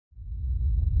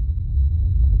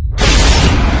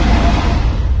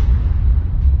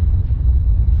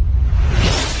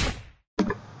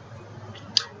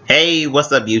Hey,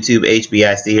 what's up YouTube?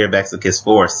 HBIC here, back to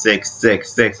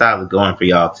Qliphorts666. How's it going for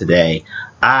y'all today?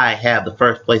 I have the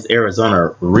first place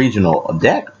Arizona regional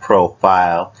deck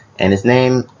profile, and his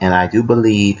name, and I do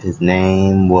believe his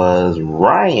name was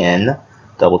Ryan.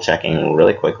 Double checking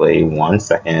really quickly. 1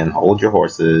 second. Hold your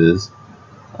horses.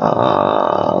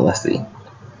 Let's see.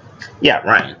 Yeah,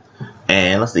 Ryan.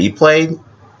 And let's see. He played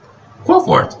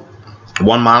Qliphorts.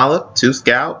 1 monolith, 2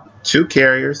 scout, 2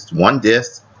 carriers, 1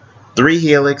 disc, 3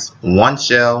 helix, 1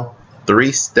 shell,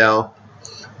 3 stealth.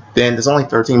 Then there's only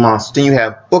 13 monsters. Then you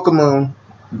have Book of Moon,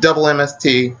 double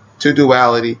MST, 2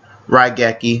 duality,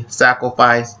 Raigeki,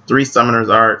 sacrifice, 3 summoner's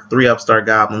art, 3 upstart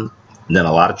goblins, and then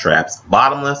a lot of traps.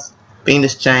 Bottomless,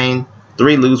 Fiendish Chain,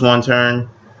 3 lose 1 turn,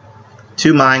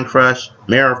 2 mind crush,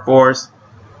 mirror force,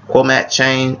 Quomat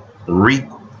Chain,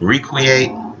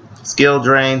 Recreate, skill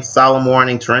drain, solemn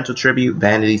warning, torrential tribute,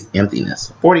 vanity's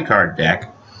emptiness. 40 card deck.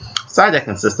 Side deck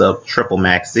consists of triple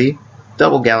maxi,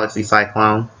 double galaxy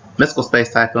cyclone, mystical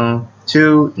space typhoon,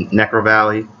 2 necro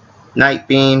valley, night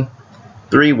beam,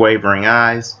 3 wavering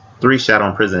eyes, 3 shadow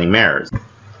imprisoning mirrors.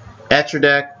 At your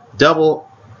deck, double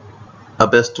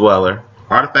abyss dweller,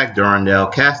 artifact durandal,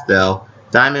 castel,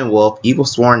 diamond wolf, evil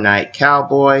sworn knight,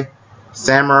 cowboy,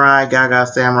 samurai, gaga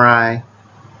samurai,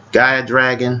 gaia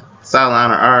dragon, silent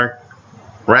honor arc,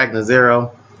 Ragnar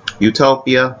Zero,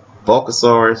 Utopia,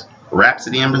 Volcasaurus,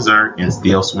 Rhapsody and Berserk, and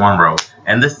Steel Swarm Road.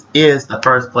 And this is the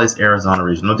first place Arizona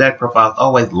regional deck profile. As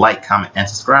always, like, comment, and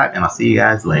subscribe, and I'll see you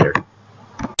guys later.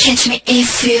 Catch me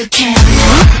if you can.